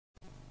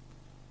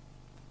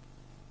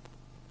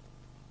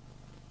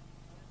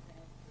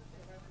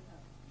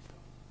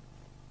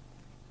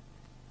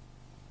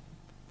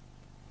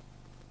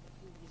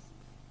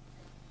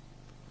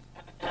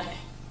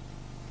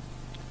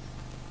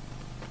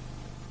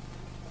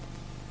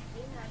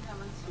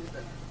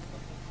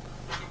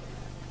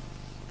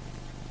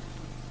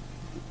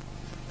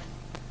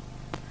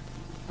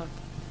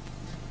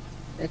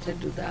Better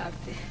do the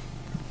arti.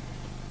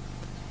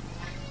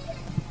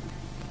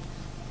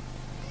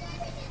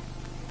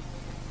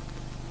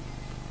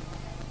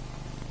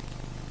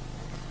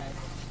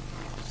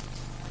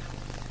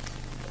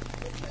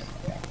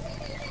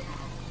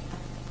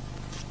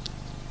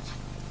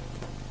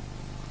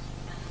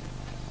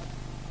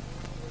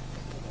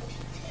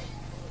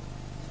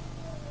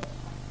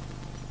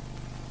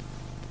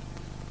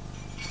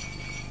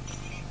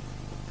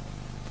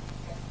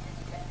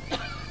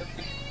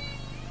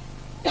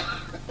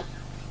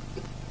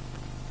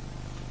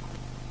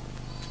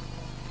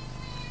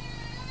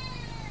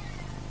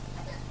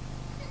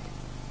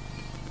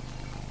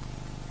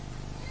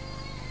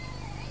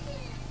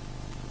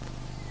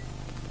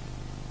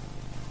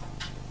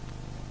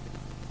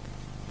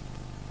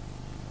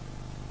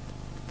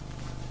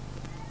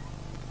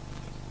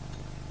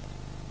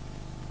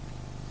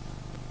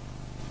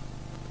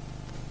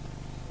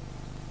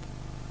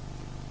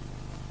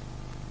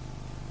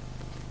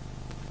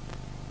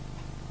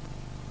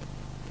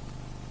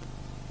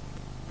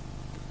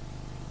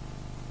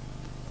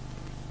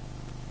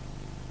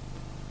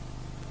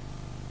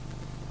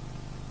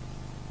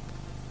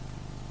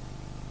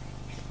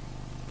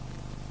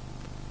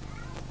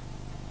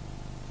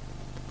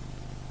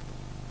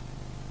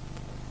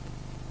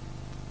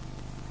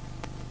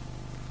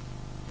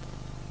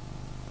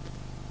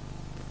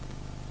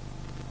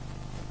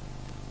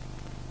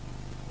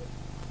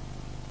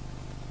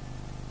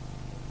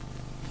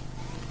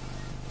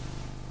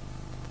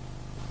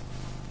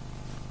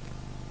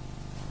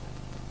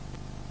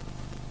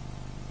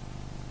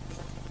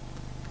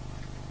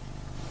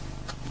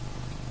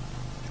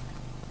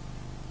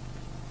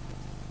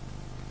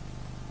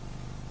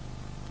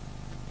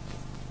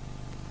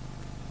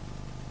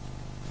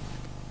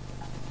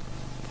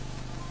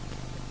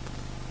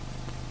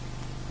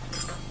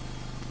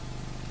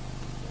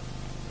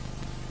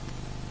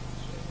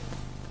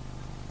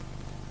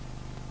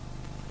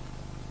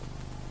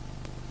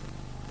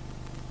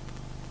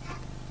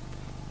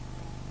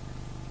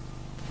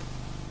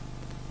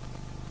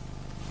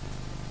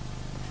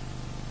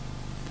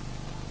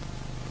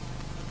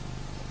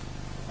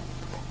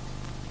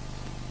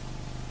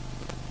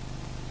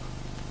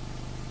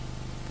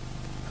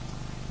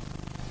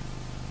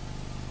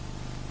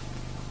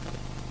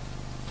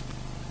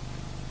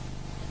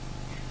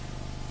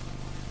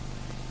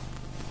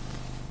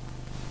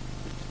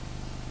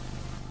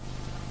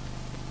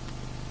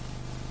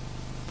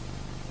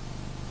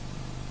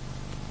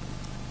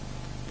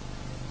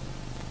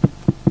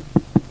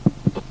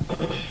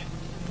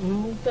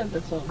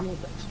 That's all. No,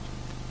 that's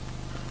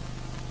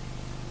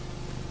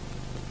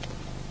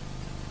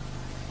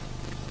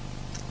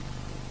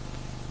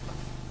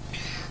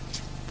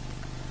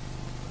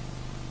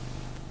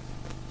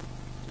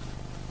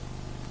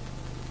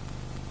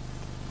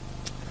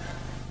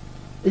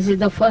This is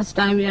the first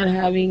time we are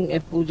having a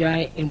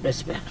puja in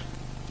Brisbane,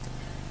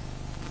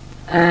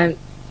 and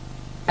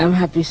I'm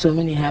happy so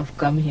many have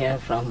come here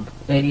from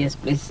various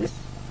places.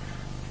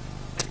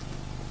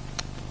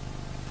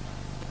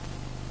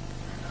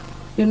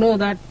 You know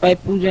that by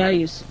puja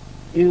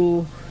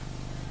you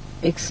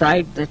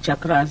excite the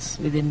chakras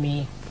within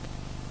me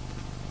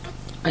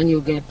and you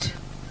get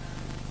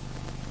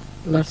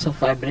lots of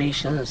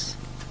vibrations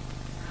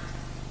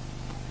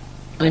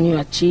and you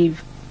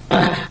achieve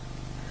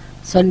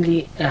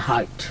suddenly a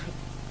height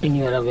in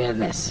your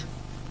awareness.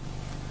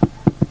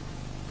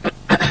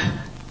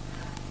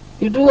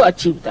 You do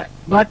achieve that,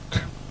 but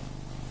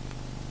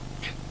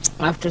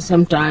after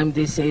some time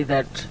they say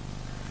that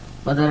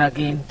Mother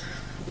again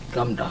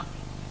come down.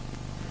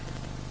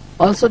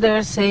 Also they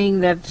were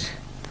saying that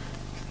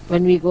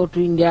when we go to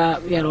India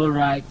we are all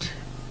right,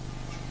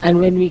 and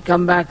when we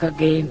come back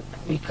again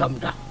we come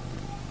down.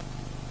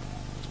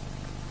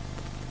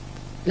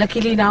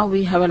 Luckily now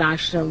we have an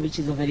ashram, which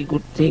is a very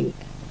good thing.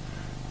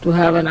 To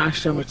have an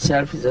ashram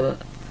itself is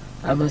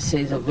I must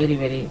say, is a very,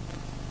 very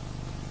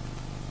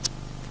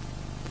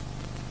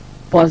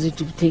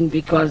positive thing,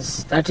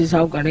 because that is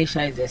how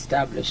Ganesha is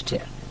established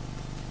here.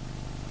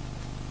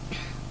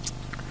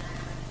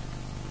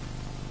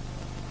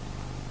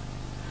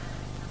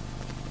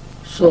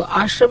 So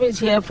ashram is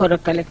here for a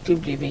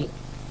collective living,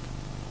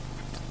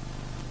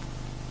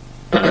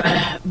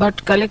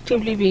 but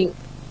collective living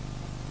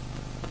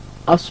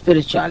of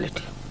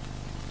spirituality.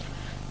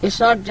 It's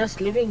not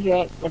just living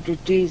here, but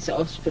it is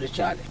of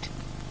spirituality.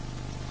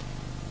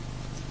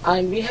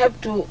 And we have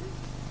to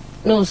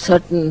know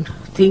certain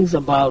things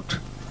about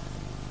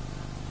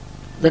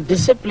the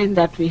discipline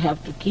that we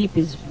have to keep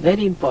is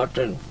very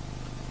important.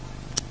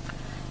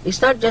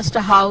 It's not just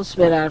a house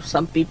where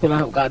some people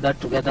have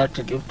gathered together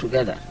to live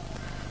together,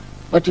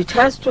 but it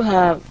has to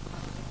have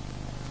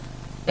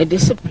a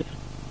discipline.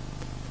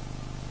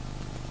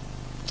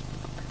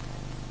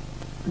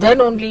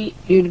 Then only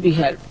you will be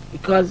helped,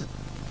 because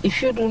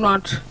if you do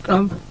not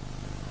come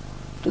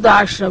to the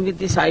ashram with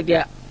this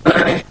idea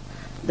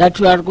that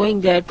you are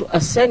going there to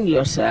ascend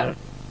yourself,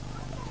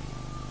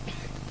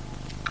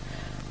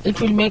 it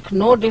will make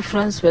no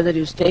difference whether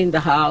you stay in the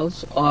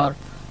house or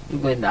you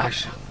go in the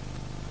ashram.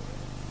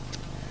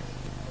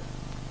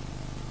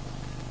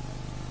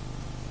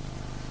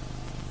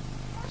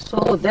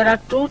 So there are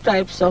two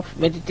types of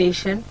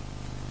meditation,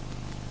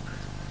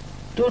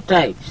 two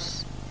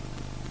types,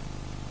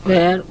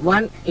 where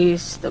one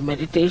is the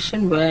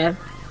meditation where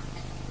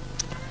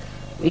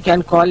we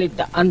can call it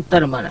the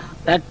antarmana,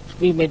 that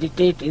we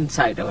meditate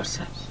inside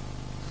ourselves,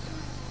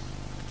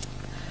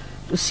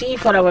 to see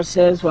for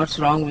ourselves what's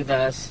wrong with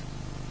us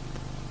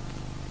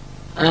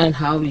and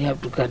how we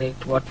have to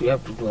correct, what we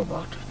have to do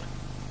about it.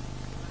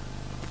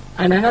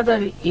 And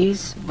another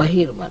is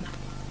bahirmana,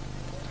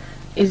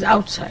 is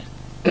outside.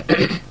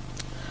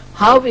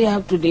 How we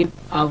have to live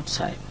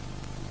outside.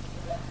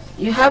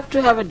 You have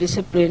to have a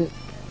discipline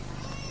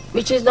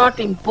which is not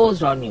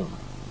imposed on you,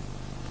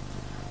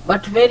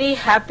 but very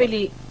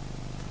happily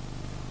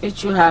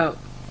which you have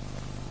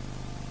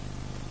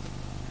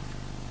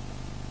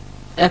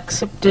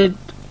accepted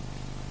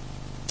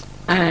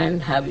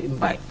and have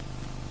imbibed.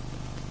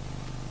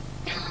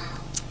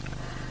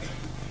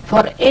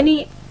 For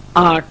any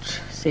art,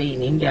 say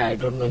in India, I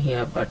don't know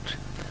here, but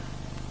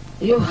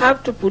you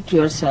have to put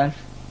yourself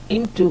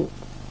into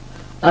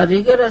a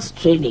rigorous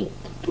training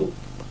to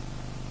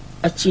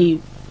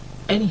achieve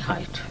any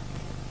height.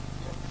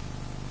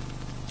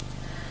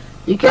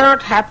 You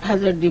cannot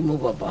haphazardly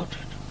move about it.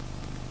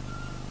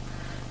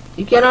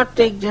 You cannot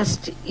take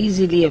just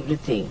easily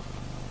everything.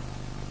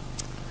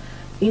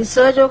 In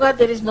Sahaja Yoga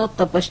there is no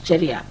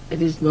tapascharya,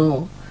 there is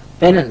no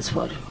penance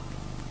for you.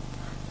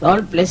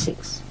 All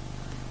blessings.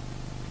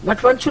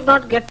 But one should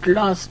not get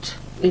lost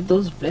with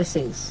those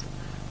blessings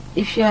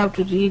if you have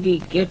to really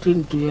get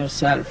into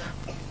yourself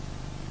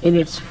in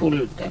its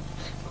full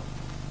depth.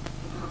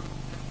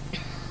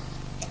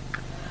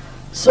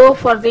 So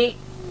for the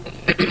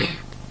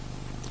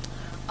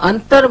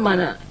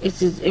antarmana,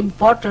 it is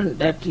important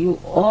that you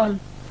all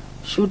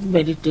should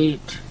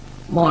meditate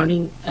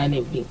morning and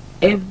evening,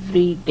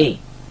 every day.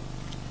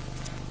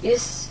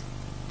 Is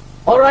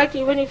alright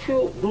even if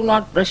you do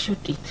not brush your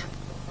teeth,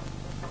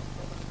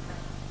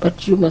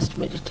 but you must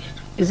meditate.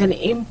 It's an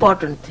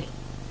important thing.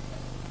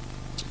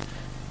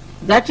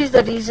 That is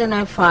the reason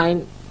I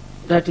find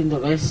that in the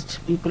West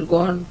people go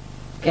on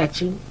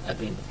catching,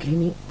 again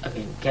cleaning,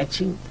 again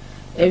catching.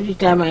 Every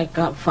time I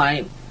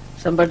find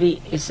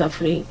somebody is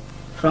suffering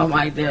from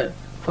either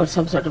for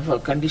some sort of a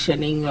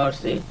conditioning or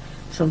say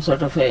some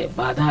sort of a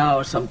badha,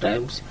 or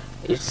sometimes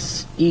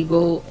it's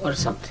ego or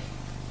something.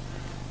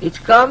 It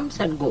comes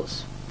and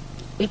goes.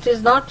 It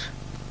is not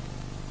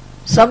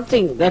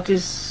something that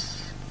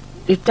is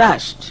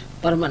detached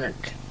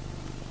permanently.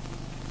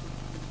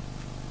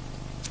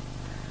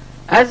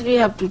 As we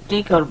have to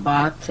take our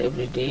bath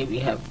every day, we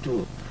have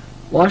to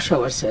wash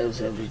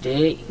ourselves every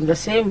day. In the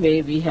same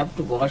way, we have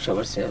to wash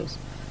ourselves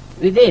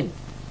within.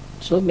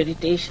 So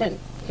meditation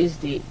is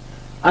the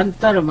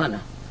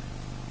antarmana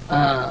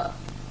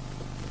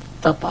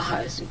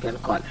tapaha, as you can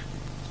call it.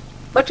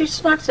 But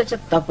it's not such a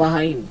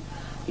tapaha.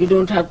 You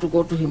don't have to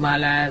go to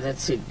Himalayas and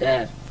sit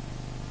there.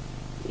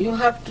 You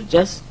have to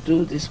just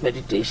do this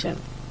meditation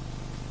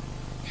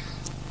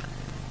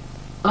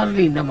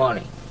early in the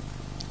morning.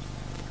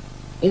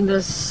 In the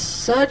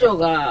Sahaja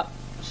Yoga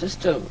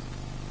system,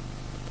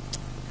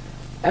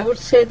 I would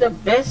say the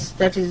best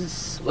that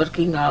is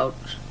working out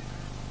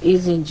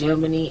is in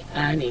Germany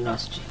and in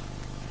Austria.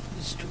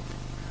 These two.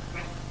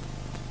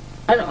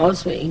 And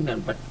also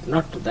England, but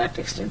not to that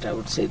extent. I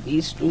would say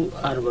these two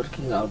are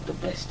working out the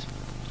best.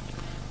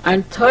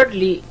 And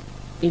thirdly,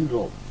 in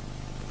Rome.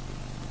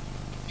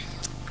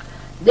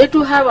 They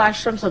too have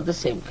ashrams of the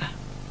same kind.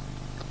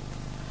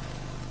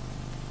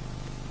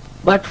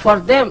 But for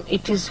them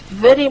it is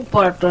very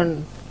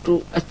important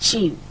to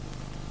achieve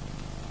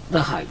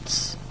the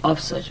heights of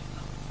Sahaja Yoga.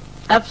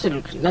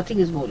 Absolutely, nothing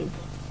is more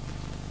important.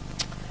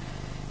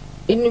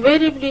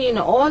 Invariably in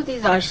all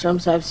these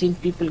ashrams I have seen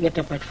people get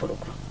up at 4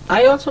 o'clock.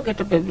 I also get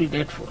up every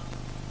day at 4.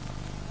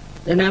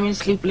 Then I may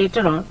sleep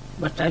later on,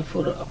 but at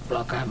 4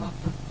 o'clock I am up.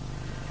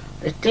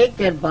 They take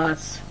their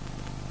baths,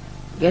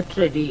 get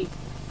ready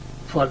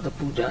for the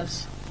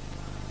pujas,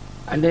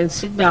 and then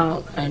sit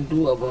down and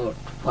do about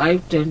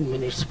 5-10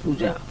 minutes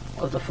puja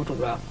of the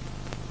photograph,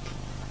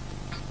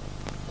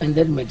 and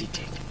then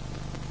meditate.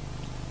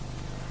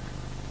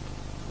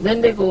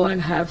 Then they go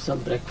and have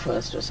some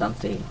breakfast or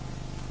something.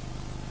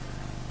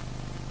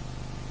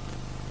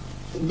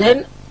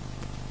 Then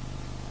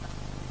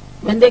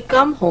when they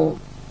come home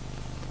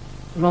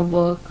from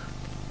work,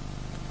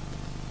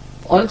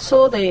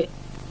 also they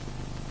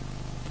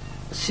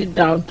sit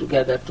down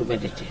together to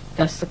meditate.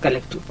 That's the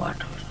collective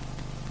part of it.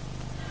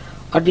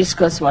 Or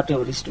discuss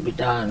whatever is to be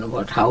done,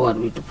 about how are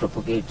we to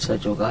propagate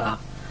Sahaja Yoga.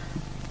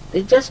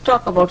 They just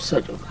talk about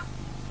Sahaja Yoga.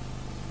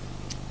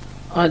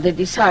 Or they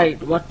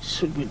decide what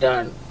should be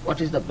done,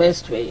 what is the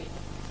best way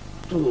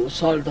to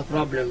solve the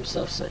problems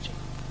of Sahaja Yoga.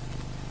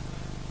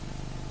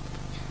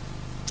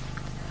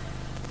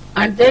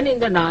 And then in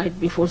the night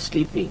before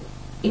sleeping,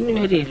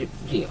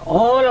 invariably,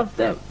 all of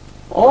them,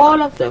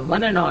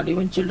 one and all,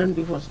 even children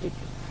before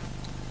sleeping,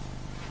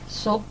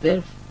 soak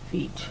their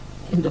feet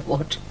in the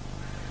water,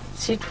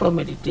 sit for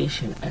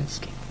meditation and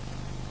sleep.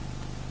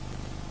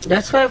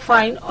 That's why I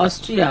find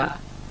Austria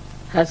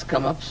has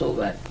come up so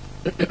well.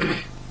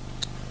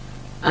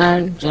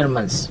 And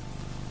Germans.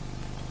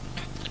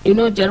 You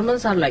know,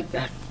 Germans are like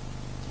that.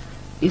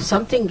 If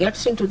something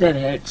gets into their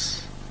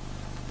heads,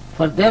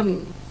 for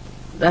them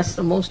that's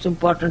the most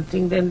important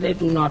thing, then they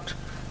do not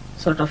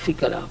sort of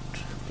figure out.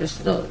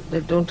 They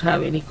don't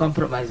have any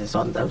compromises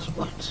on those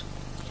points.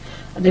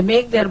 They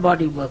make their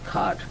body work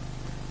hard.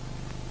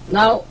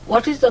 Now,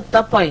 what is the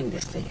tapa in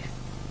this thing?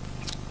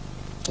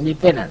 The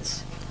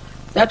penance.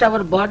 That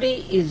our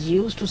body is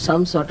used to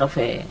some sort of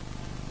a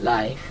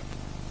life.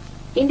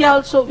 India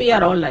also, we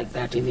are all like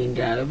that in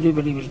India.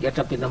 Everybody will get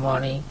up in the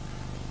morning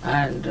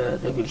and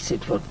they will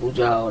sit for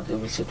puja or they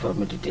will sit for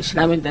meditation.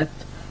 I mean, that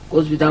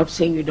goes without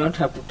saying, you don't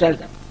have to tell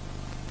them.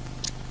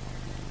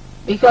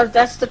 Because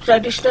that's the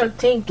traditional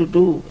thing to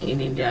do in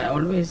India.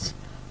 Always,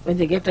 when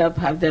they get up,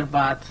 have their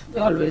bath,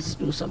 they always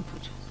do some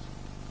puja.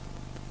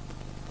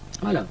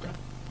 All of them.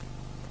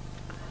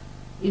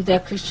 If they are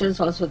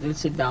Christians also, they'll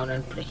sit down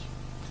and pray.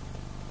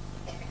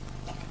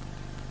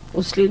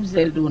 Muslims,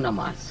 they'll do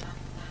namaz.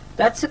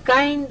 That's a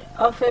kind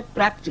of a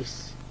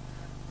practice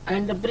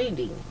and a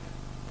breeding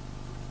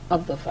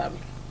of the family.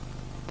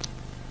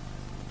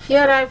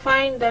 Here I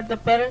find that the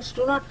parents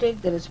do not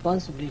take the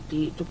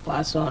responsibility to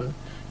pass on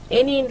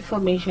any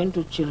information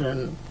to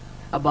children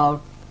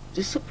about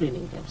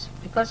disciplining themselves,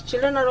 because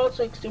children are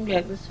also extremely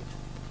aggressive.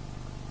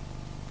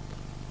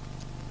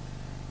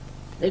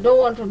 They don't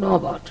want to know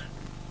about it.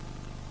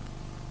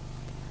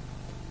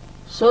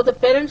 So the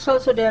parents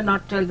also dare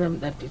not tell them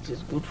that it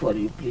is good for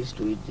you, please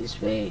do it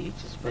this way,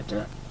 it is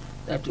better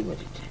that you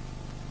meditate.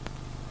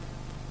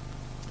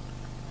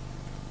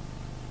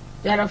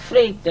 They are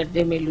afraid that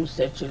they may lose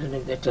their children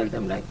if they tell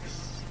them like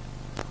this.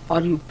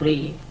 Or you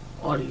pray,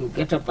 or you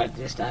get up at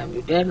this time,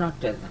 you dare not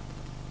tell them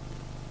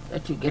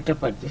that you get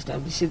up at this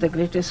time. This is the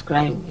greatest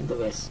crime in the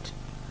West.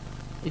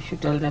 If you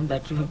tell them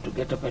that you have to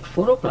get up at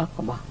 4 o'clock,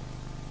 come on.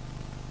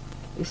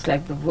 It's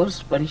like the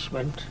worst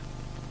punishment.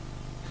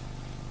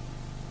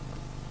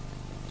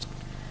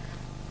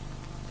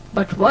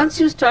 But once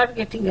you start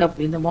getting up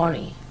in the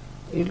morning,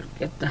 you'll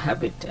get the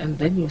habit and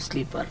then you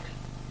sleep early.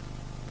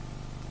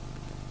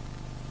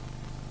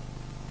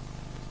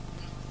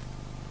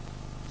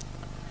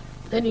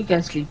 Then you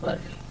can sleep early.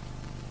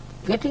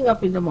 Getting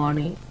up in the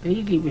morning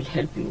really will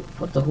help you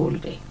for the whole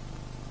day.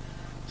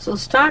 So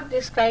start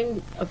this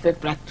kind of a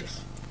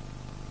practice.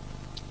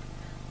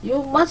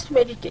 You must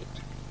meditate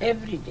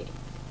every day.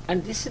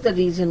 And this is the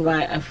reason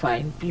why I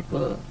find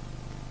people,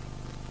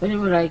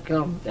 whenever I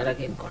come, they're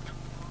again caught up.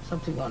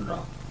 Something gone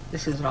wrong.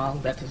 This is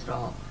wrong, that is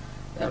wrong.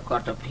 They are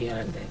caught up here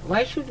and there.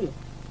 Why should you?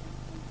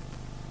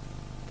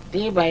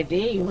 Day by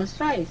day you must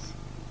rise.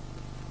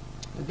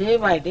 Day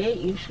by day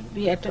you should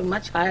be at a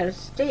much higher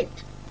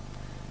state.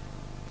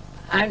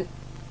 And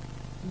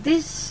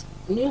this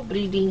new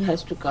breeding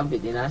has to come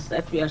within us,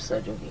 that we are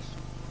Sahajogis.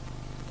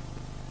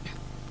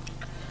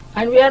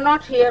 And we are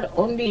not here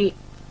only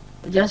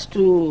just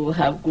to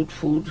have good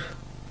food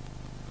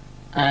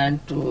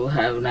and to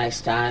have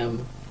nice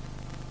time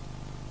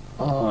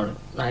or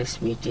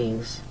nice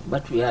meetings,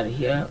 but we are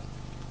here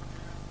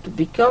to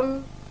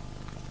become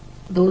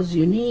those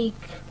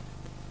unique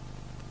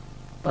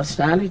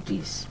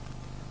personalities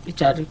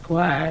which are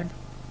required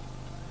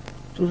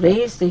to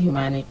raise the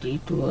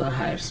humanity to a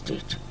higher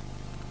state.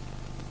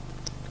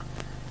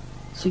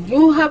 So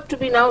you have to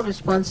be now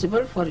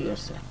responsible for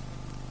yourself.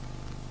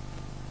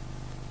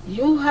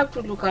 You have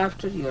to look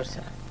after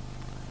yourself.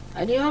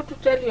 And you have to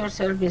tell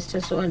yourself,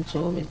 Mr.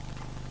 So-and-so,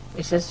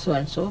 Mrs.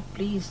 So-and-so,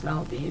 please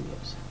now behave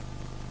yourself.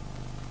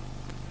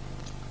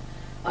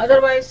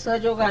 Otherwise,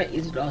 Sahajoga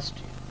is lost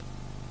to you.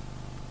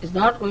 It's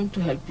not going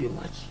to help you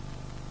much.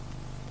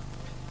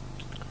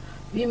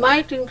 We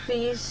might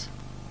increase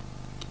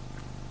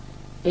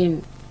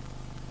in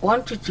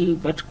quantity,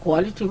 but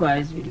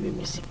quality-wise we'll be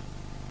missing.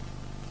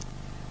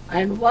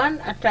 And one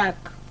attack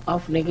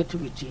of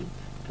negativity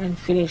can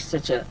finish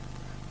such a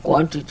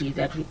quantity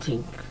that we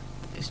think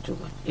is too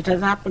much. It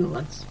has happened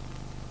once.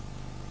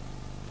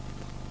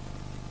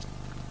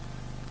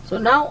 So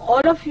now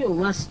all of you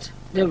must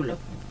develop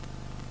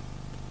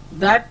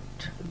that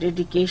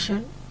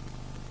dedication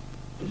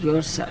to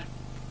yourself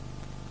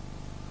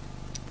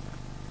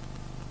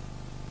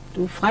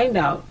to find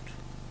out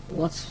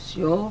what's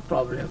your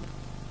problem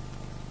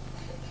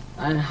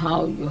and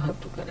how you have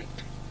to correct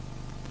it.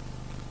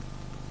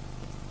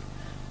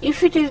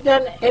 If it is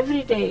done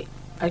every day,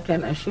 I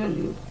can assure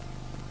you,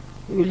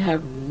 you will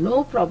have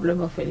no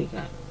problem of any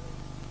kind.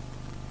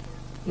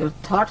 Your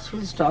thoughts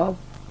will stop,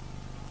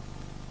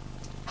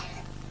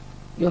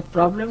 your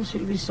problems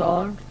will be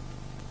solved,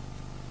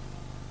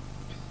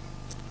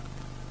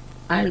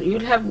 and you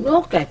will have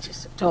no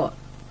catches at all,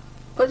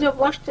 because you have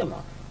washed them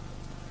off.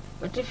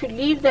 But if you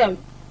leave them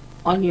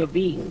on your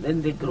being,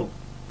 then they grow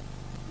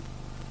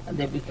and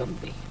they become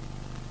big.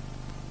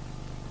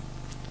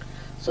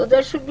 So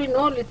there should be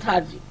no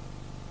lethargy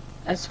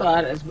as far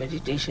as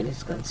meditation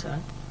is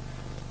concerned.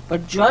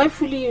 But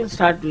joyfully you will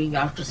start doing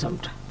after some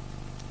time.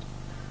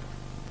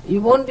 You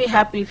won't be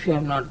happy if you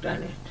have not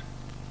done it.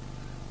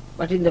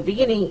 But in the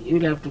beginning you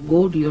will have to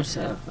goad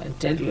yourself and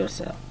tell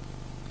yourself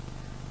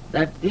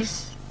that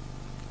this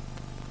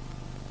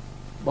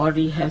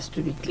body has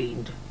to be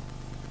cleaned.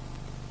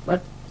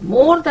 But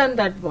more than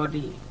that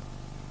body,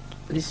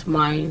 this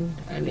mind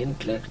and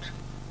intellect,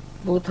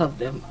 both of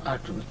them are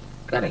to be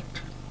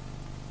correct.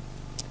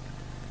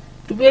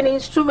 To be an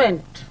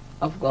instrument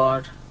of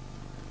God,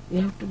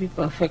 you have to be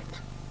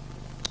perfect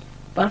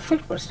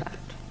personality.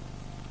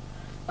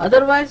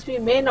 Otherwise we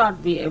may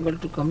not be able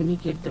to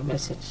communicate the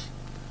message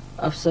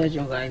of Sahaja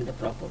Yoga in the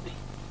proper way.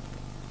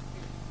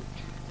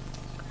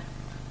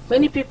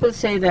 Many people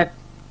say that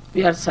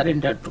we are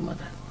surrendered to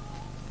Mother,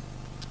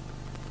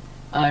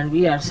 and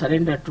we are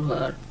surrendered to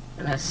her,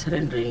 and as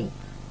surrendering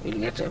we will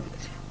get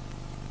everything.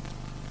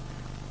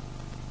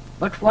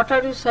 But what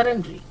are you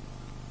surrendering?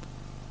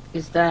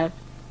 Is that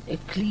a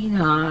clean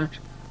heart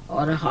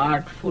or a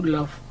heart full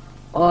of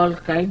all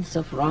kinds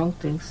of wrong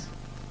things?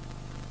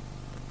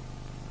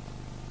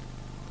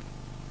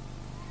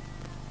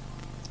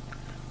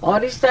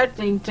 Or is that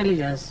the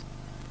intelligence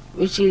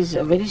which is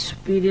a very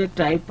superior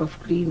type of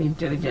clean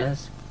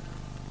intelligence,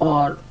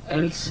 or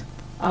else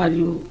are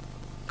you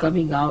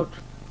coming out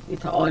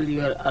with all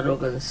your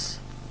arrogance?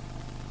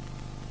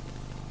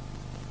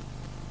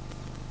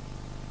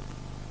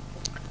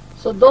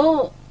 So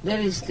though there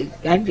is the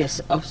Ganges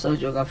of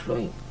Sahaja Yoga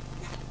flowing,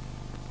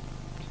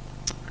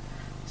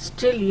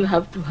 still you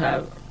have to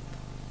have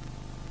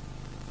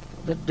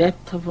the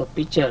depth of a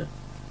pitcher.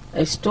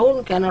 A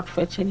stone cannot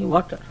fetch any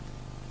water.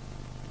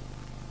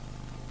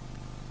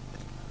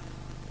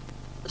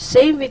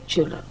 Same with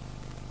children.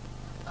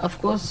 Of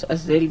course,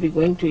 as they will be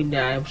going to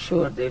India, I am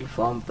sure they will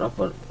form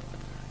proper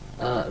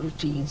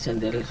routines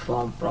and they will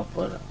form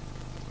proper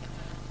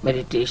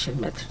meditation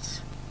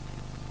methods.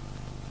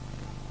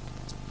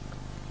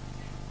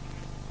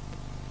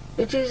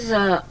 It is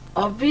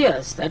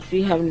obvious that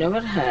we have never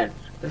had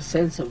the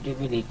sense of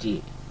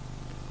divinity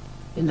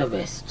in the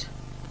West.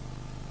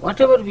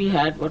 Whatever we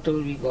had, whatever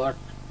we got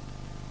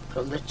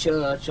from the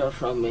church or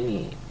from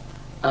any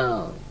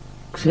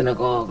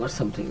synagogue or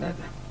something like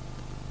that,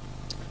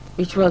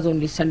 which was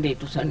only Sunday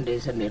to Sunday,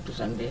 Sunday to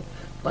Sunday.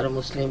 For a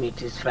Muslim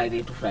it is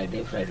Friday to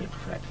Friday, Friday to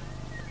Friday.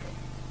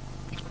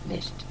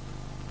 Next.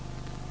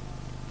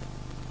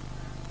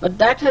 But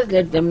that has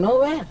led them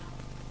nowhere.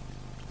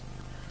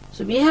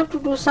 So we have to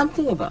do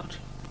something about it.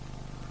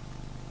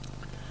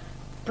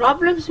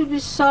 Problems will be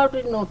solved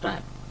in no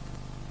time.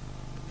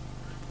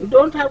 You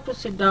don't have to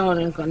sit down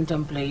and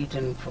contemplate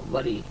and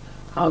worry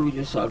how will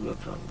you solve your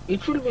problem.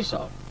 It will be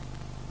solved.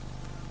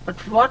 But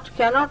what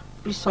cannot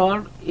be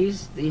solved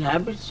is the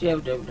habits you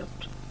have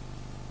developed.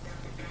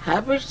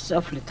 Habits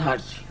of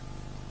lethargy.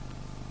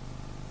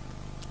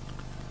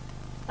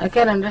 I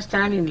can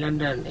understand in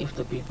London if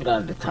the people are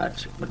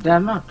lethargic, but they are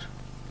not.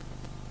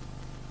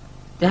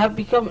 They have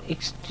become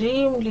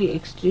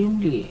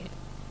extremely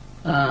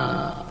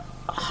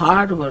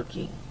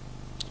hard-working,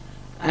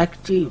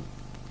 active,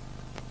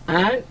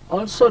 and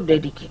also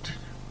dedicated.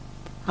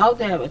 How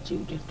they have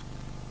achieved it?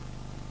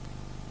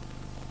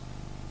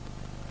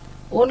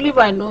 Only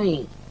by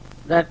knowing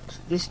that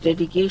this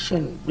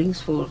dedication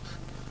brings forth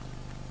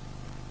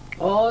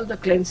all the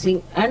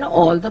cleansing and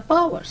all the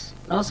powers.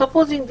 Now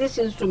supposing this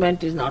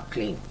instrument is not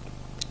clean,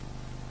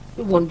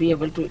 you won't be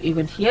able to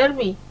even hear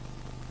me.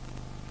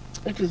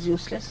 It is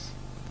useless.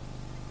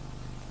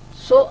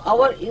 So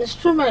our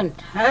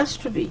instrument has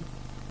to be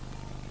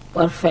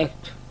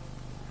perfect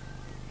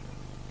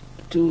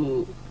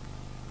to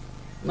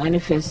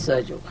manifest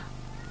Sahaja Yoga.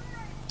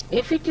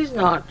 If it is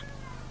not,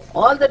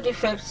 all the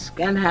defects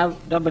can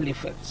have double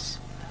effects.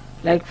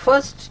 Like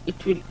first,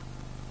 it will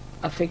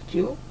affect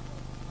you.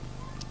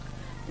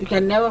 You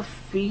can never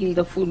feel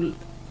the full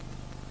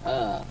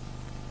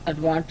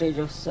advantage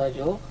of Sahaja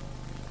Yoga.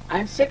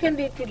 And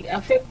secondly, it will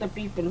affect the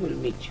people who will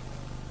meet you.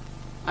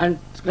 And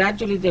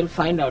gradually they will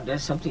find out there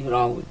is something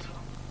wrong with you.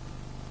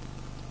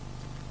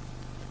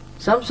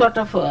 Some sort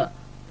of a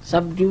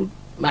subdued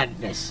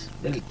madness,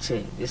 they will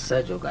say, this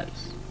Sahaja Yoga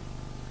is.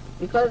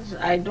 Because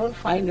I don't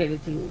find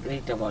anything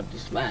great about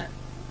this man.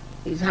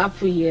 He's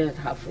halfway here,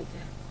 halfway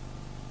there.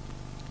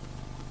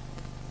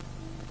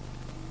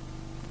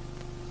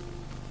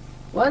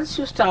 Once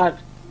you start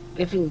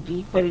getting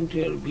deeper into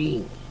your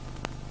being,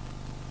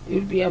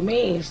 you'll be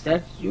amazed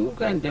that you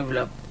can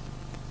develop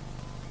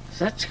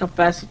such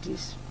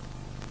capacities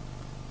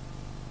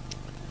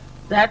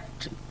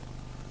that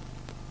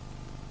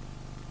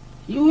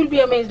you will be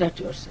amazed at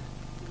yourself.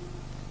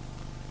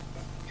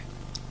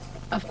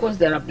 Of course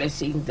there are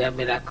blessings, there are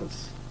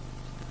miracles.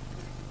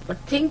 But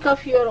think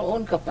of your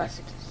own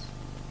capacities.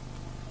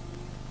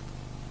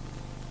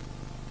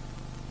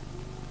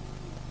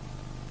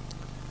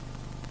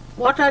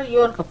 What are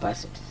your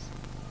capacities?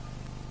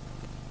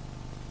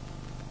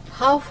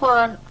 How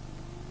far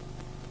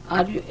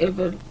are you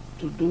able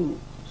to do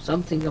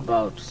something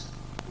about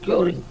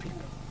curing people?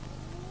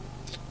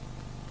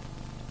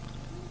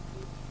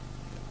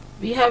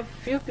 We have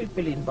few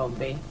people in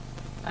Bombay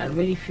and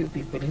very few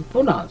people in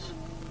Pune also.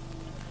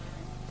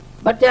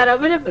 But they are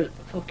available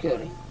for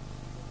curing.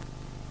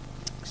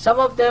 Some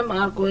of them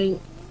are going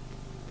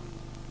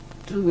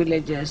to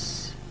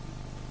villages.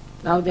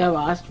 Now they have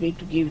asked me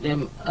to give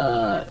them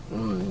a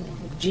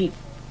jeep,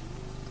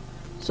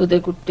 so they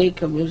could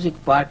take a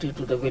music party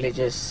to the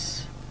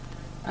villages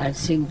and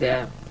sing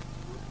there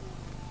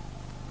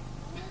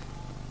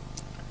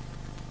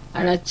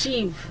and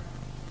achieve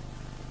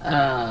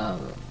a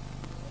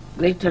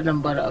greater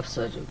number of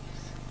surgeries.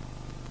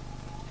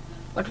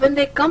 But when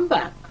they come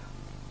back,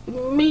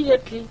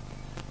 immediately,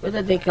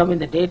 whether they come in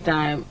the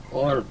daytime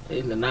or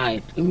in the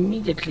night,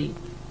 immediately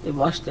they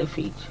wash their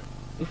feet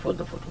before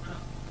the photograph.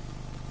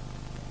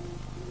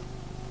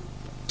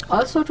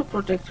 Also, to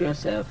protect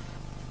yourself,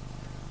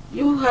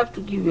 you have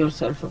to give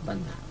yourself a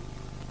bandha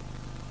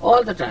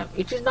all the time.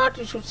 It is not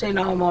you should say,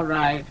 now I'm all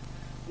right.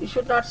 You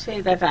should not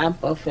say that I am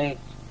perfect.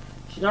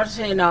 You should not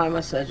say, now I'm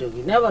a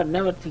surgeon. Never,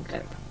 never think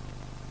like that.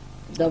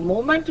 The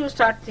moment you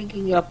start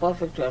thinking you are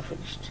perfect, you are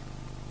finished.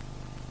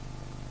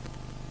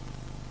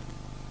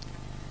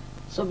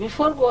 So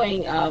before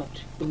going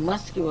out, you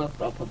must give a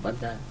proper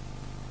bandhan.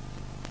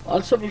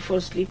 Also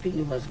before sleeping,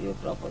 you must give a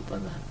proper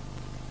bandhan.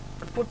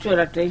 Put your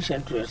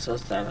attention to your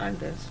sastra and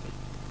then sleep.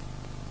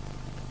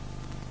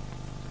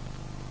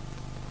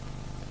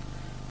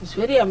 It's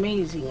very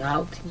amazing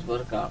how things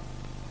work out.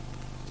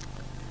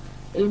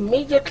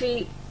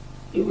 Immediately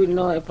you will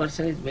know a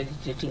person is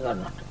meditating or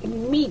not.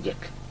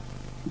 Immediately.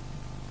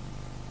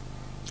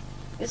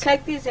 It's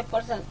like this, a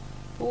person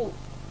who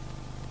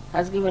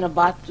has given a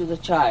bath to the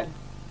child.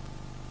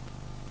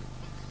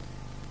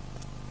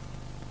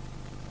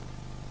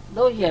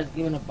 Though he has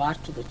given a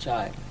bath to the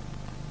child,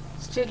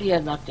 still he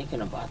has not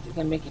taken a bath. You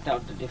can make it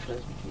out the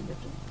difference between the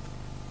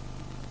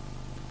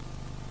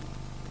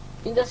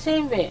two. In the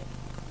same way,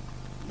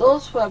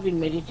 those who have been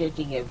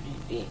meditating every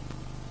day,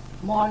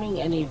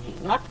 morning and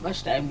evening, not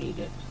much time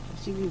needed.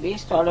 See, we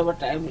waste all our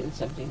time in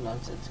something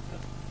nonsensical.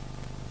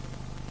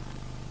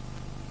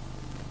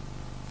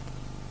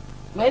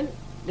 When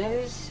there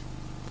is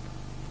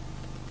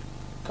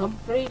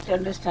complete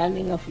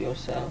understanding of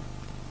yourself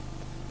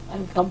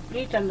and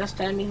complete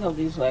understanding of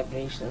these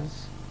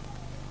vibrations,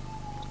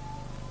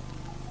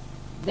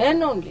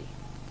 then only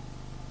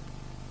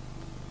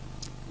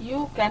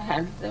you can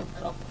handle them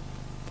properly.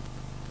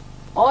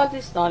 All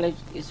this knowledge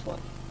is for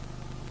you.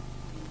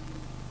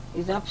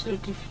 It's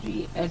absolutely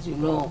free, as you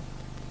know,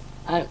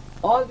 and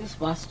all this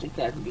mastery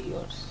can be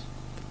yours.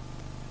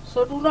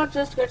 So do not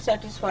just get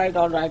satisfied,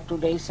 all right,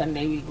 today is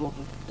Sunday, we go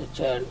to the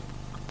church,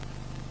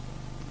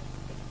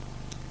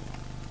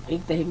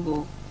 take the hymn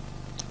book,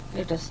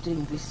 let us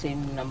sing this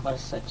same number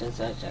such and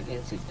such,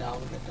 again sit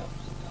down, get up,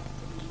 sit down.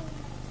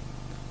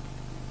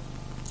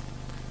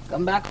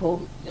 Come back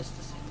home, just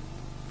the same.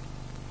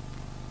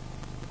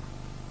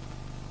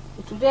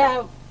 Today I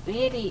have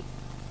really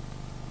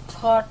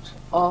thought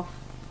of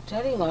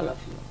telling all of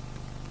you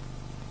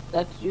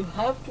that you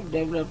have to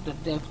develop the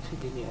depth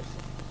within yourself.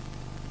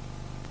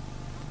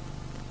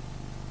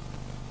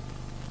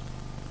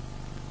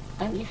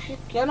 And if you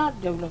cannot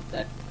develop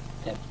that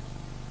depth,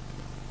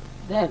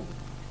 then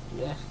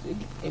you are still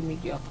a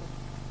mediocre.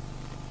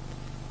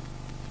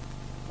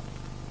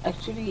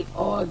 Actually,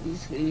 all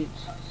these great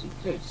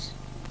secrets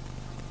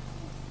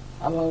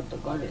about the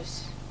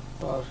goddess,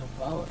 powers of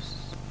powers,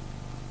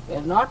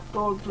 were not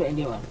told to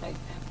anyone like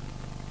that.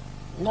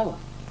 Never.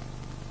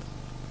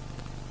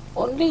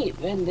 Only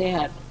when they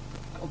had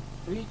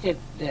completed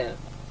their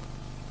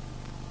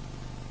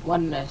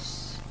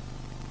oneness,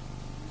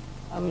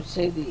 I would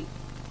say the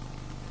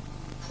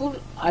full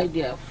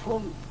idea,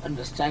 full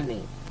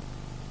understanding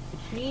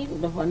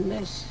between the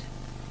oneness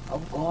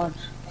of God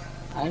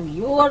and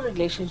your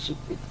relationship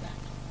with that.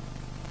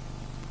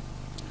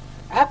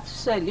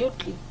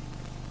 Absolutely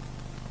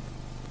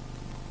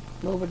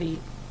nobody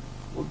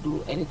would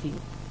do anything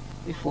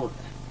before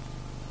that.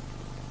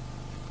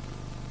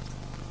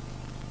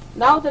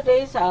 Now the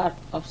days of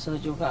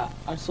Sahaja Yoga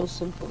are so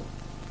simple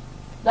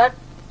that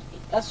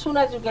as soon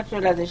as you get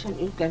realization,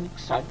 you can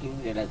start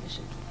giving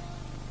realization to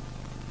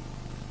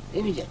it.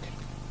 Immediately.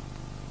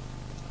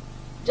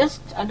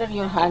 Just under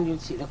your hand you'll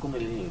see the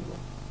Kundalini will go.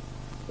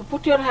 You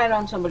put your hand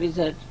on somebody's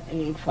head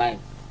and you'll find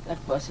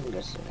that person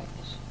gets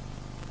realization.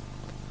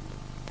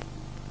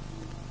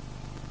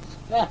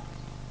 Yeah.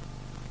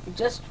 It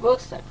just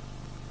works that way.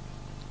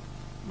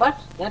 But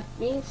that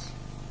means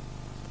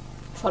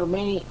for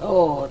many,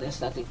 oh, there's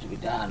nothing to be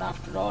done.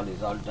 After all,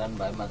 it's all done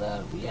by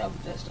Mother. We have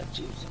just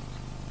achieved something.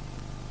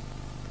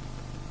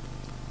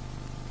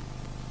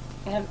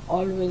 Can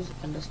always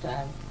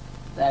understand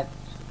that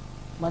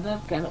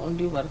Mother can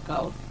only work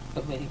out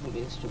a very good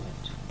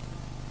instrument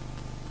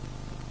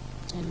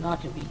and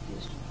not a weak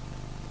instrument.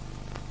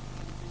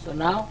 So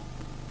now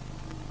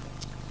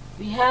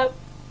we have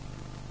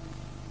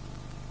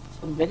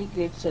some very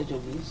great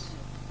Sajogis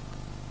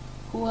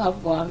who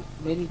have gone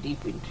very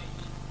deep into it.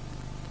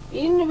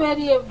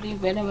 Invariably,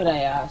 whenever I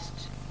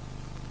asked,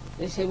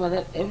 they say,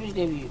 Mother, every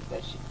day we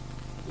worship.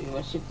 We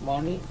worship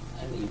morning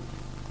and evening.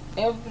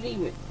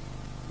 Every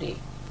day.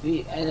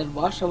 We either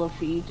wash our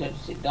feet and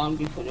sit down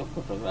before your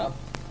photograph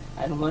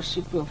and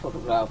worship your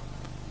photograph,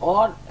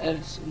 or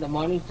else in the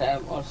morning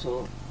time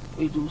also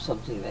we do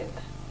something like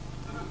that.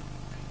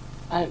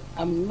 And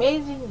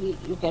amazingly,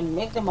 you can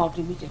make them out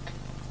immediately.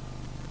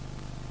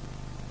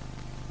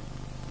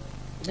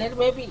 There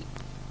may be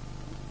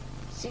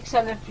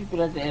 600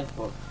 people at the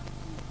airport,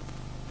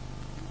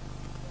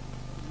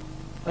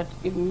 but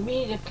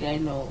immediately I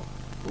know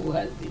who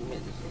has been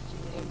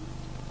meditating.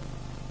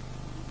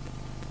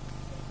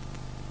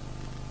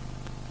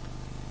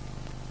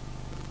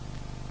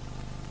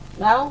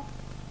 Now,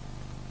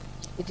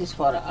 it is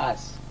for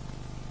us.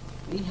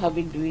 We have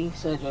been doing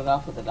Sahaja Yoga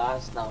for the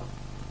last now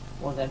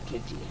more than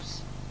 20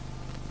 years.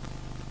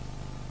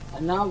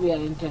 And now we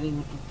are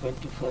entering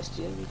into 21st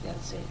year, we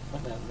can say.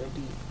 But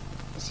already,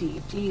 see,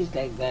 it is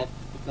like that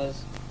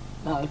because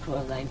now it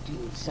was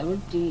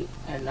 1970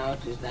 and now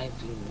it is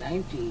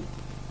 1990.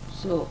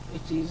 So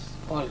it is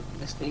all,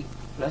 let's take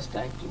plus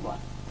 91.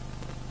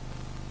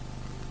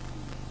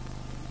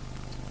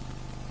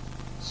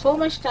 So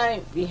much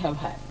time we have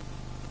had.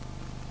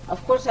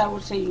 Of course, I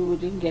would say you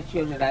didn't get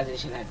your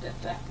realization at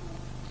that time.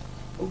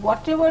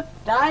 Whatever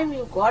time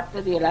you got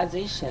the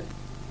realization,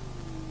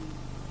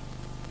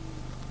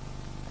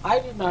 I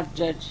did not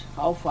judge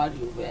how far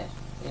you were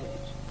in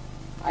it.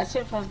 I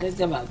said first let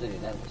them have the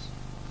realization.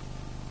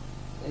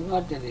 They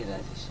got the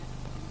realization.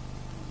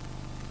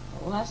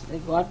 Once they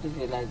got the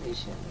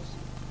realization,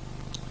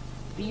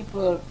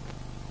 people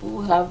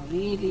who have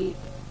really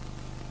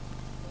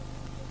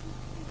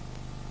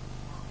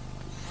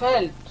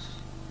felt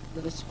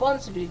the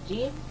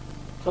responsibility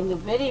from the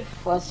very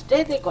first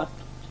day they got it.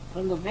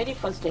 From the very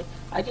first day,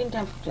 I didn't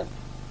have to tell them.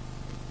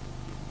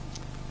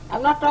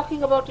 I'm not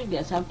talking about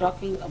Indians, I'm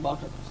talking about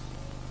others.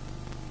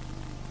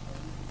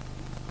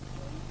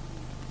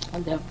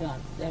 And they have done,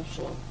 they have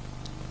shown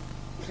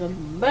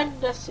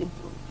tremendous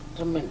improvement,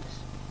 tremendous.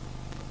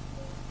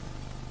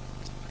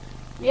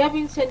 We have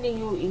been sending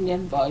you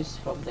Indian boys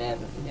from there,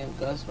 Indian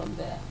girls from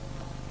there,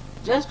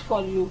 just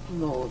for you to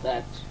know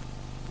that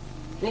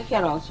they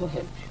can also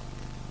help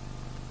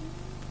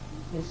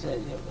you. Mr.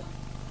 Yoga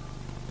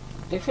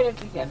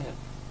definitely can help.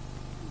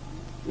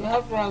 You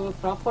have to have a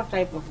proper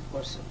type of a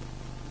person,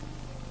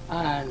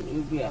 and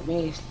you'll be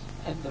amazed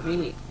at the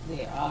way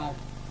they are,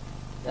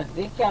 that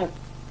they can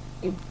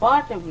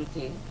impart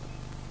everything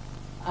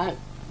and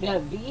they are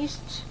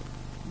least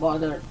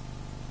bothered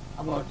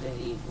about their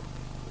ego.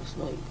 There's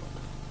no ego.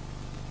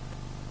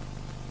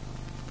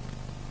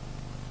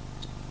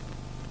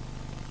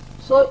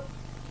 So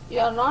you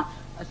are not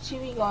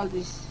achieving all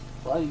this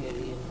for your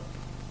ego.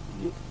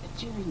 You are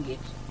achieving it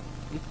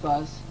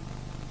because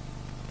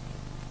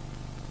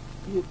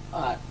you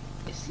are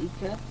a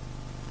seeker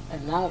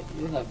and now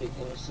you have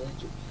become a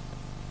searcher.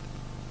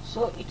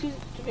 So it is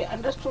to be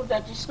understood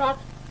that it's not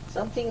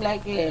something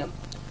like a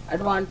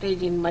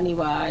advantage in money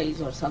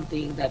wise or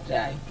something that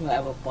I have to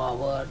have a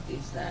power,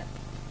 this, that.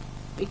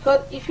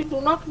 Because if you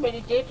do not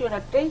meditate, your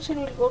attention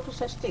will go to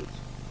such things.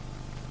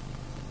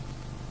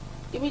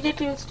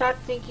 Immediately you will start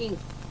thinking,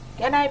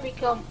 can I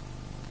become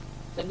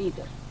the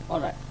leader?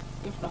 Alright,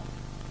 if not,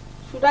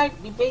 should I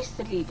debase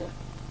the leader?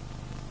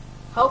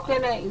 How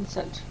can I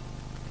insult him?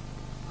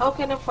 How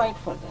can I fight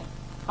for that?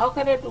 How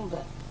can I do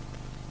that?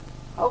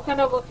 How can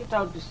I work it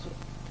out this way?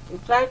 You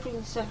try to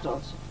insult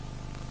also.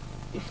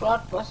 If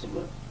not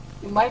possible,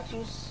 you might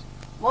use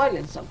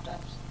violence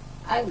sometimes,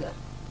 anger.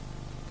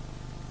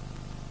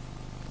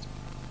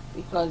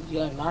 Because you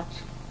are not,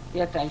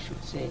 yet I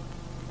should say,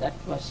 that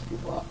much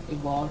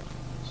evolved,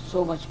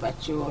 so much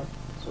mature,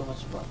 so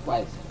much more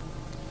wiser.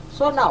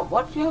 So now,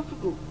 what you have to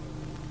do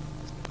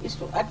is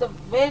to, at the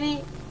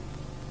very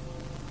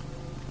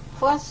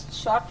first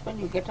shot when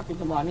you get up in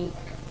the morning,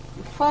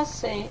 you first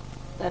say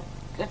that,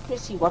 let me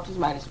see what is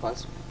my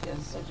responsibility as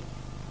a surgeon.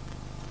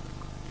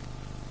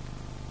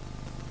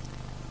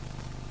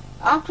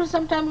 After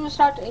some time you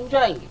start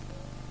enjoying it,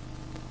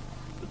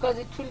 because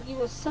it will give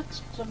you such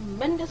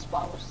tremendous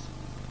powers,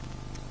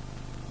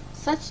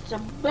 such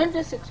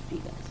tremendous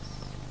experiences.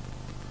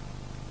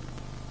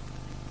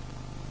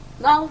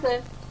 Now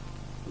then,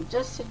 you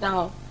just sit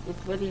down with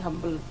very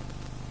humble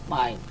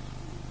mind.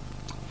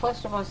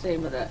 First of all say,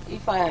 Mother,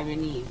 if I have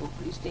any ego,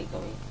 please take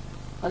away.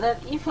 Mother,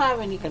 if I have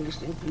any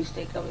conditioning, please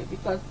take away,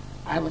 because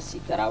I am a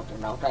seeker out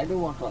and out. I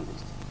don't want all these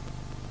things.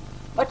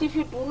 But if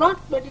you do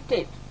not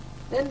meditate,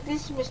 then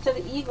this Mr.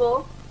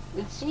 Ego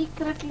will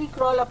secretly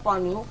crawl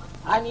upon you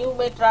and you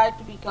may try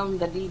to become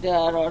the leader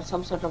or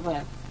some sort of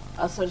an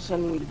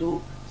assertion will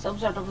do, some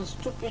sort of a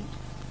stupid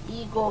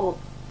ego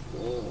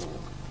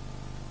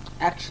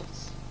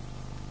actions,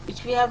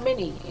 which we have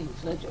many in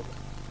Sahaja Yoga.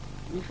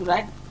 If you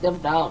write them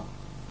down,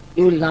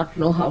 you will not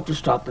know how to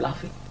stop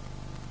laughing.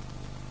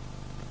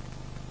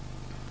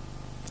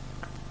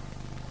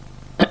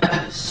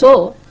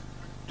 So,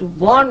 to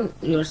warn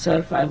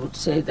yourself, I would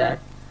say that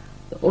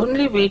the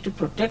only way to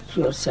protect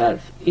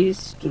yourself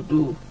is to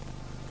do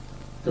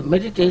the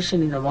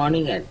meditation in the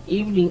morning and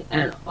evening,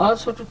 and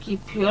also to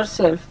keep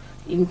yourself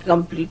in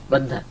complete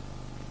bandhan.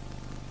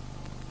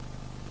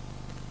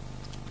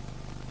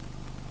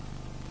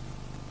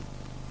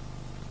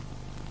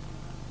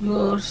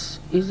 yours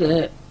is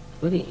a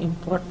very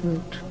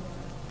important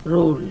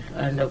role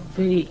and a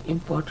very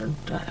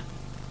important time.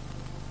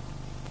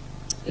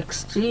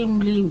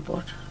 Extremely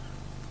important.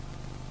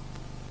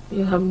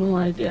 You have no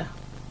idea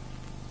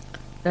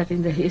that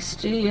in the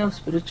history of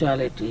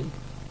spirituality,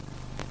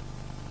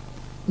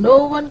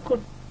 no one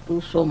could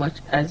do so much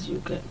as you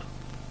can do.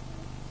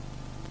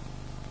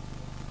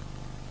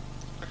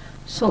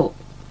 So,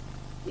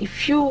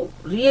 if you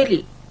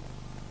really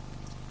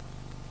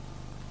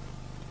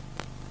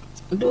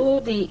do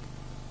the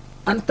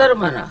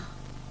antarmana,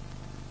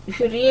 if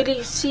you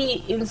really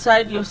see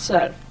inside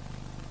yourself,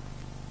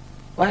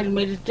 while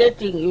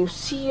meditating, you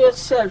see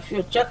yourself,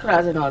 your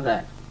chakras and all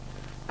that,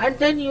 and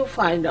then you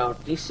find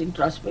out this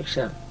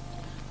introspection.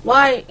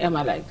 Why am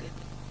I like that?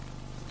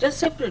 Just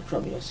separate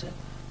from yourself.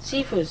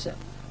 See for yourself.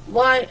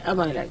 Why am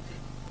I like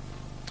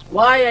that?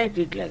 Why I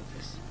did like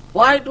this?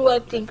 Why do I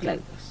think like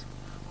this?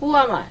 Who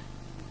am I?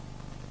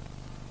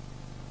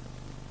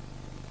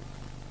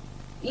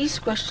 These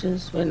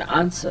questions, when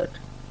answered,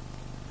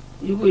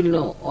 you will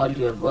know all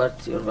your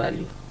worth, your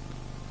value.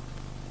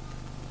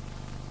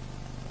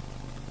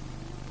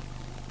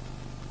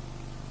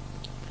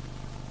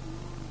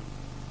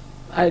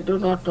 I do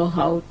not know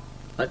how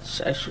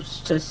much I should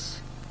stress,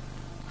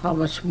 how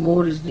much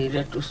more is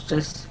needed to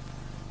stress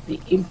the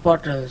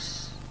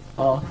importance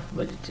of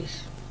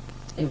meditation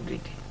every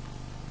day.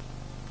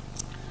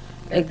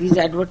 Like these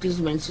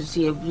advertisements you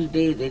see every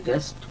day, they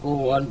just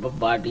go on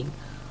bombarding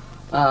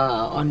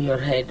on your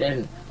head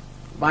and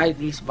buy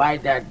this, buy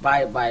that,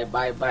 buy.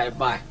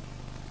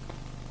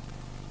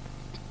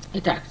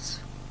 It acts.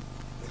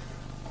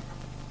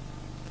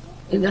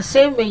 In the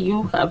same way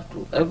you have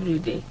to every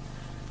day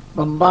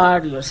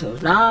bombard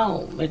yourself.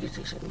 Now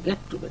meditation, get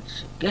to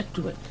meditation, get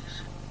to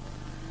meditation.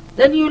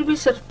 Then you will be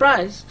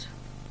surprised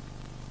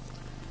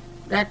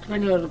that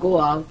when you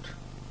go out,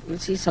 you'll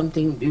see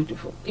something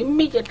beautiful.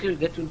 Immediately you'll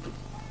get into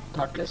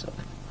thoughtless of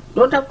it.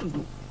 Don't have to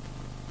do.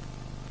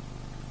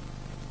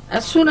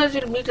 As soon as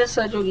you'll meet a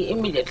Sahaja,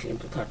 immediately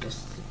into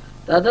thoughtless.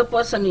 The other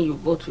person and you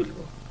both will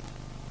go.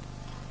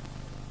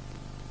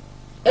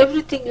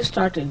 Everything you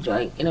start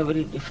enjoying in a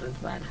very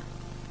different manner.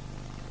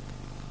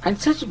 And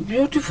such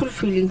beautiful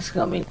feelings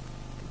come in,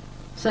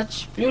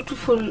 such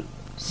beautiful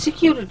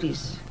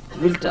securities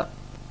built up,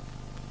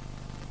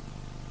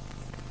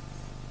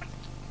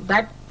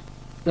 that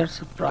you are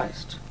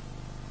surprised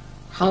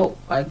how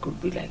I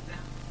could be like that,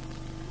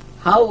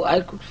 how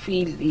I could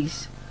feel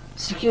these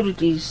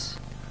securities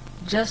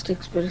just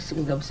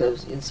expressing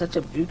themselves in such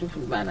a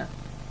beautiful manner.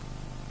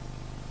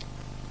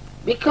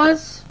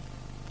 Because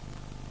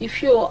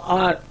if you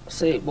are,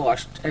 say,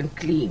 washed and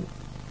clean,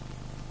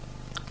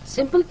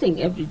 simple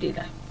thing, everyday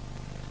life,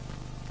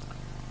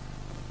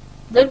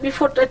 then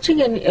before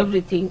touching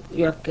everything,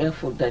 you are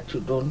careful that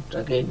you don't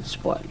again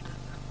spoil it.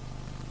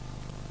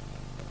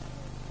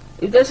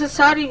 If there's a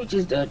sari which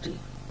is dirty,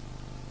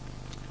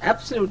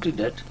 absolutely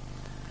dirty,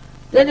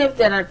 then if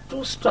there are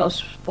 2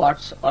 spots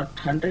or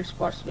 100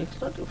 spots, makes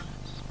no difference.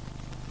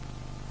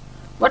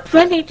 But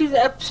when it is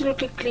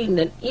absolutely clean,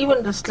 then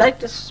even the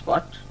slightest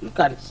spot, you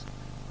can't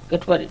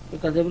get worried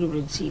because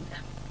everybody will see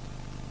that.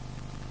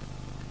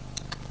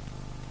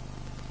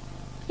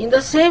 In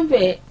the same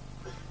way,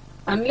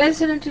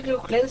 unless and until you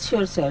cleanse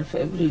yourself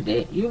every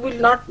day, you will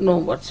not know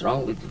what's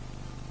wrong with you.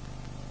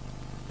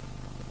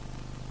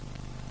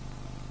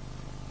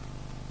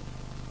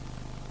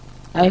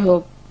 I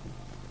hope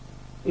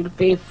you'll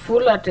pay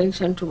full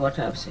attention to what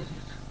I have said.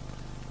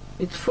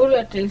 With full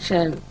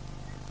attention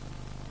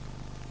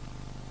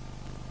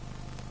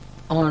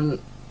on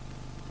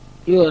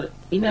your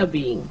inner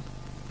being,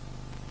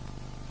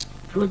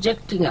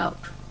 projecting out,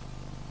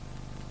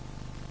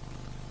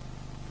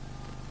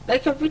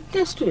 like a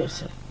witness to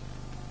yourself.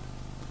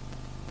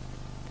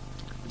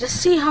 Just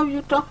see how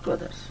you talk to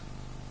others.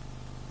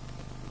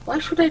 Why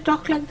should I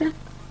talk like that?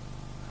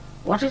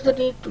 What is the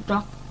need to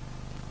talk?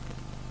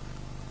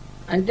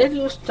 And then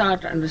you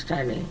start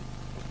understanding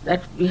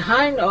that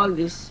behind all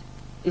this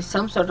is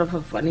some sort of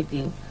a funny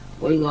thing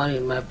going on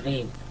in my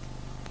brain.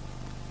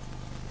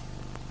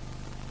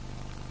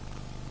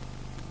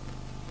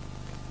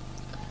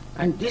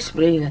 And this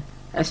brain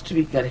has to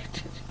be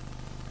corrected.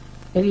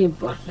 Very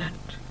important.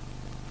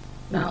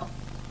 Now,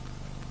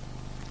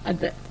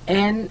 at the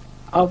end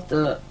of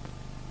the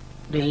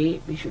day,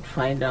 we should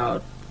find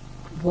out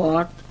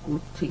what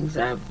good things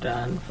I have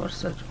done for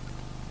Sadhu.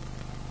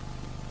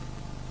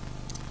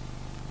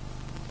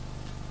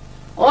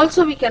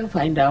 Also we can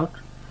find out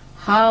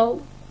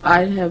how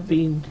I have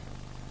been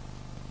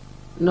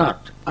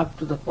not up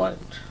to the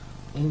point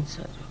in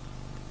Sadhu.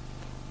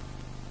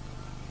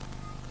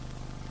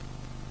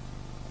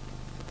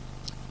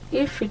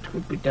 If it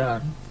could be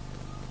done,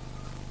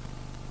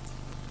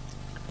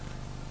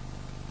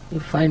 you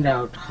find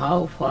out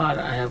how far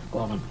I have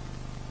gone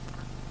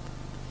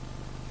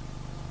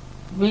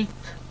with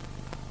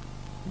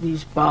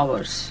these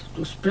powers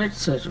to spread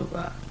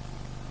Sahaja,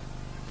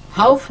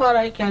 how far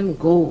I can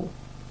go.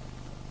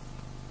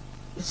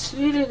 It's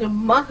really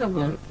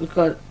remarkable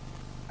because,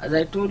 as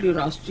I told you in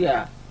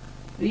Austria,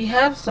 we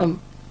have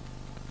some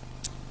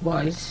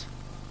boys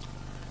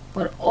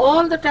were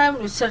all the time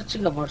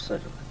researching about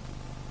surgery.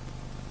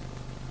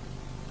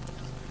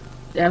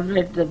 They have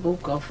read the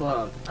book of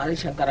Adi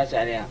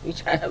Shankaracharya,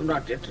 which I have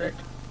not yet read.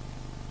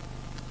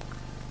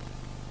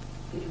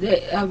 They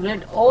have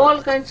read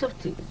all kinds of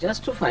things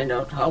just to find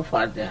out how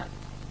far they are.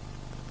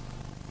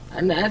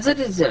 And as a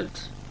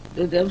result,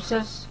 they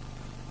themselves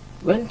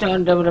went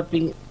on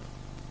developing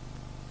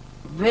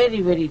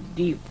very, very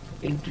deep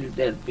into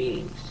their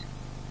beings.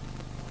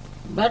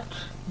 But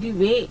the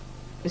way,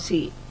 you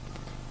see,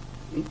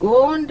 you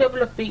go on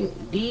developing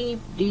deep,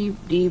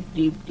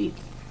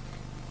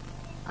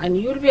 and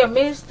you will be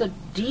amazed the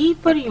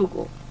deeper you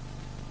go,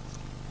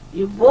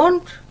 you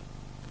won't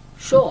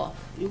show off.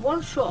 You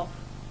won't show off.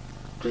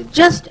 To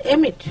just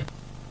emit.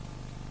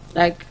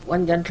 Like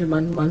one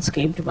gentleman once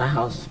came to my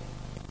house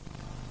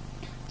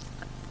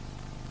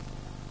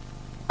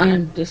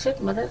and they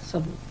said, "Mother,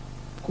 some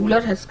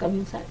cooler has come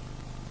inside."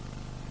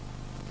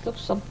 Look,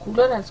 some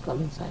cooler has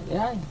come inside.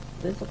 Yeah,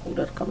 there's a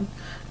cooler coming.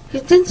 He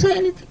didn't say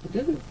anything. He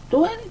didn't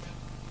do anything.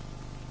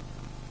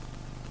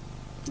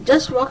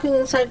 Just walking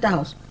inside the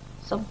house,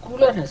 some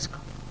cooler has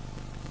come.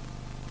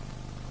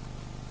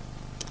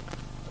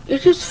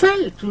 It is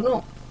felt,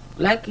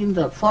 like in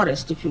the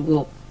forest, if you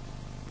go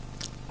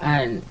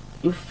and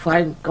you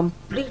find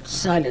complete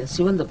silence,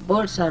 even the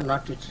birds are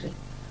not twittering,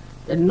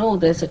 then know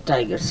there's a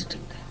tiger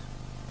sitting there.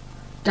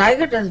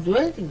 Tiger doesn't do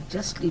anything,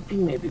 just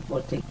sleeping maybe,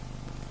 poor thing.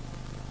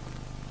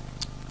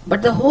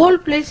 But the whole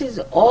place is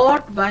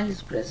awed by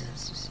his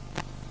presence.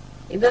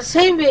 In the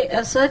same way,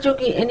 a Saj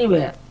Yogi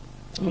anywhere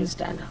will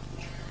stand up.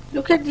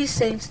 Look at these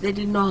saints, they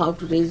didn't know how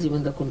to raise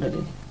even the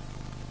Kundalini.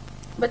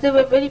 But they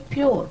were very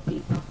pure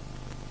people.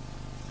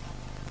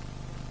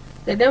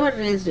 They never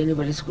raised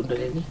anybody's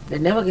Kundalini. They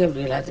never gave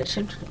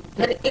realization to them.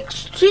 They are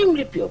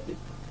extremely pure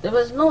people. There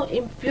was no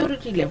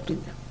impurity left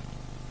in them.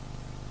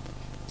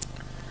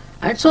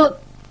 And so,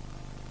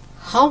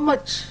 how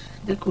much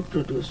they could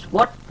produce,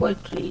 what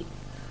poetry,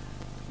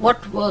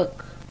 what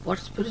work, what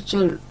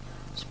spiritual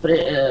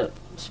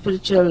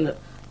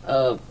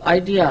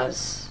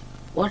ideas,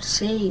 what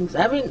sayings,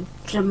 I mean,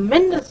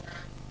 tremendous,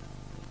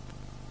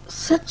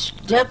 such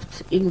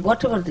depth in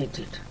whatever they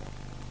did,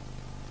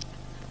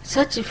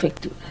 such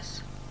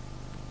effectiveness.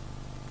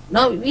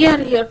 Now we are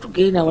here to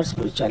gain our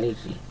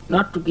spirituality,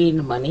 not to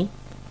gain money,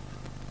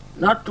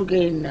 not to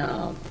gain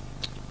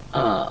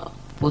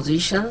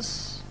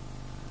positions,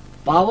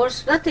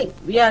 powers, nothing.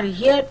 We are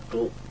here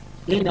to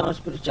gain our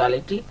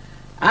spirituality,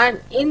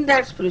 and in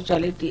that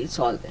spirituality it's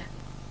all there.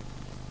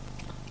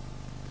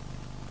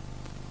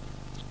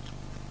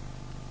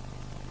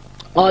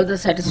 All the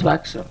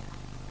satisfaction,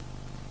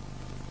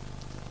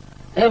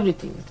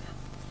 everything is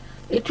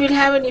there. It will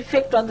have an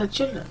effect on the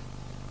children.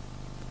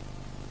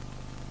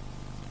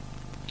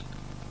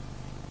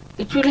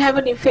 It will have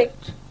an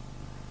effect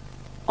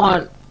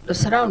on the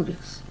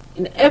surroundings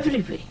in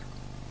every way,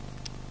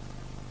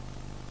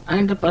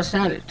 and the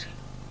personality.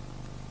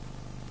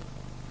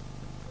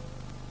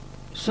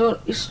 So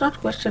it's not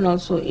question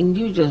also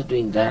individuals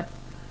doing that,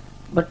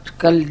 but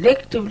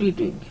collectively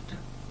doing it.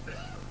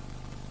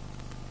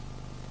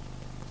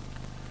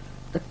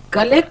 The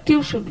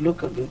collective should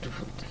look a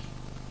beautiful thing.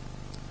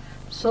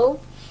 So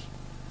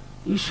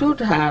you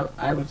should have,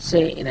 I would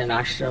say, in an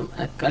ashram,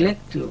 a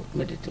collective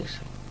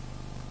meditation.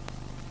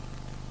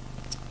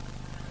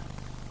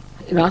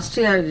 In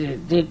Austria,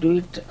 they do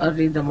it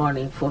early in the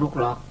morning, 4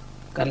 o'clock,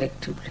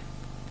 collectively.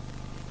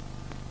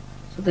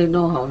 So they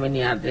know how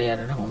many are there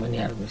and how many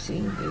are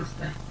missing, this,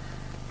 that.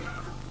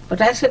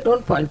 But I said,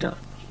 don't point out.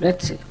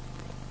 Let's see.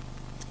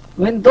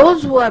 When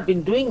those who have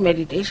been doing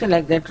meditation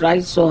like that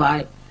rise so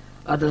high,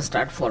 others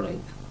start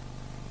following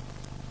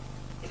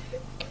them.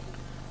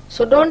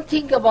 So don't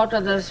think about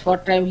others,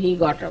 what time he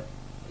got up.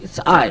 It's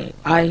I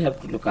have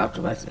to look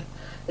after myself.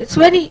 It's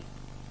very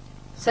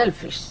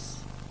selfish,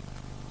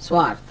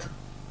 swarth.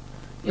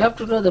 You have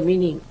to know the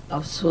meaning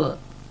of swa.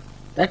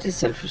 That is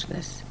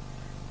selfishness.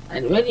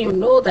 And when you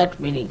know that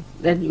meaning,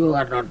 then you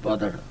are not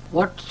bothered.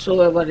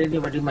 Whatsoever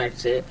anybody might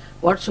say,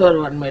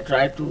 whatsoever one may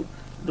try to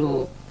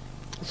do.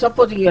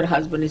 Supposing your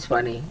husband is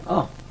funny,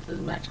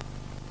 doesn't matter.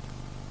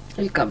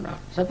 He'll come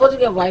round.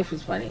 Supposing your wife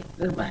is funny,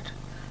 doesn't matter.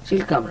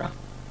 She'll come round.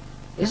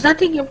 It's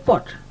nothing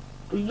important.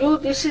 To you,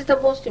 this is the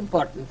most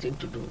important thing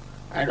to do.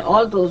 And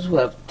all those who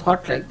have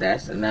thought like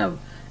this and have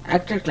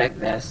acted like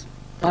this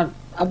are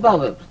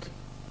above everything.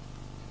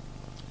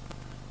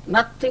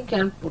 Nothing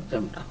can put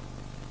them down.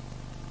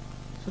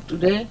 So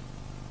today,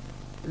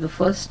 the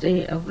first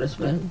day of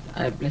Brisbane,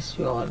 I bless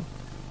you all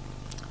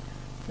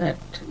that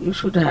you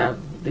should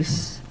have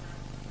this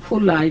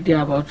full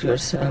idea about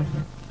yourself,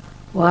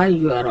 why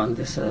you are on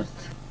this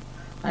earth,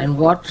 and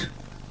what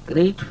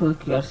great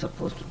work you are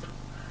supposed to do.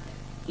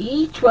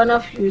 Each one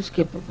of you is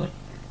capable.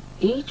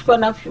 Each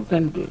one of you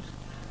can do it.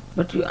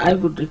 But I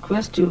would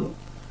request you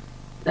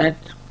that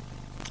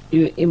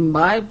you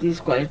imbibe these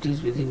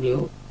qualities within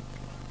you,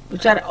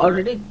 which are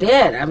already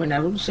there. I mean, I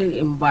wouldn't say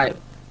imbibe,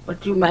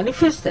 but you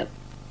manifest them.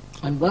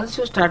 And once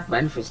you start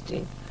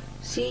manifesting,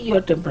 see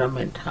your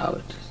temperament, how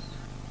it is.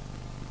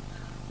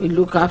 We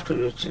look after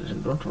your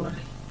children, don't worry.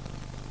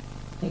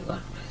 May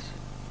God bless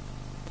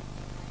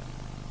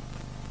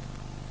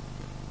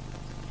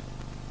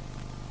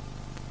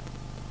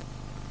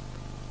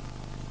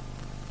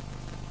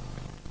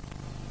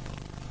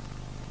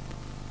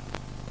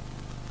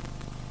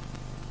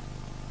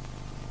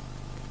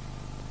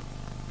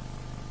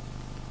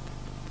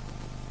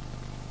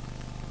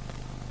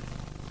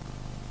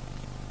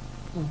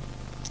you.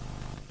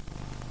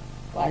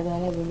 Why do I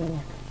have a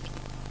minute?